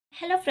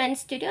Hello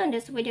friends, today on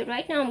this video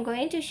right now I'm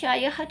going to show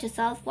you how to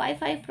solve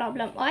Wi-Fi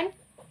problem on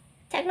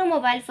Tecno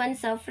mobile phone.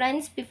 So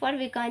friends, before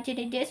we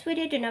continue this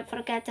video, do not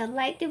forget to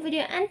like the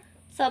video and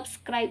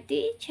subscribe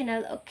the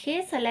channel.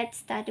 Okay, so let's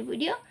start the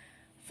video.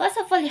 First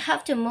of all, you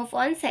have to move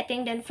on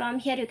setting. Then from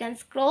here you can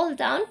scroll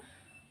down.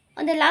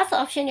 On the last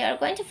option you are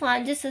going to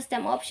find the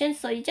system option.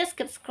 So you just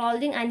keep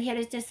scrolling and here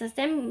is the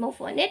system. Move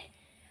on it.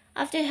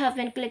 After you have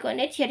been click on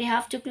it, here you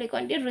have to click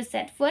on the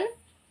reset phone.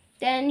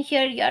 Then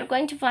here you are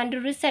going to find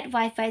the reset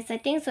Wi-Fi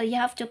setting, so you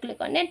have to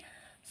click on it.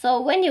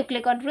 So when you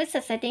click on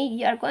reset setting,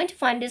 you are going to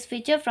find this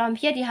feature. From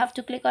here you have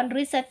to click on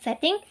reset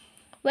setting.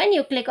 When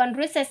you click on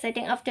reset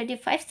setting, after the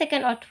 5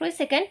 second or 3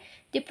 second,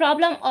 the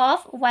problem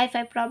of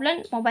Wi-Fi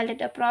problem, mobile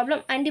data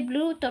problem and the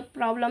Bluetooth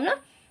problem,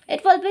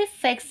 it will be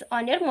fixed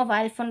on your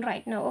mobile phone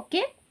right now.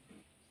 Okay,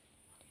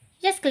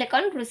 just click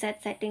on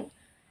reset setting.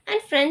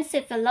 And friends,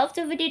 if you love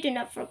the video, do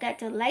not forget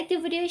to like the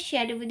video,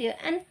 share the video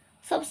and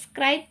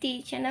subscribe the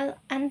channel,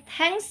 and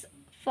thanks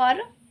for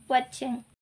watching.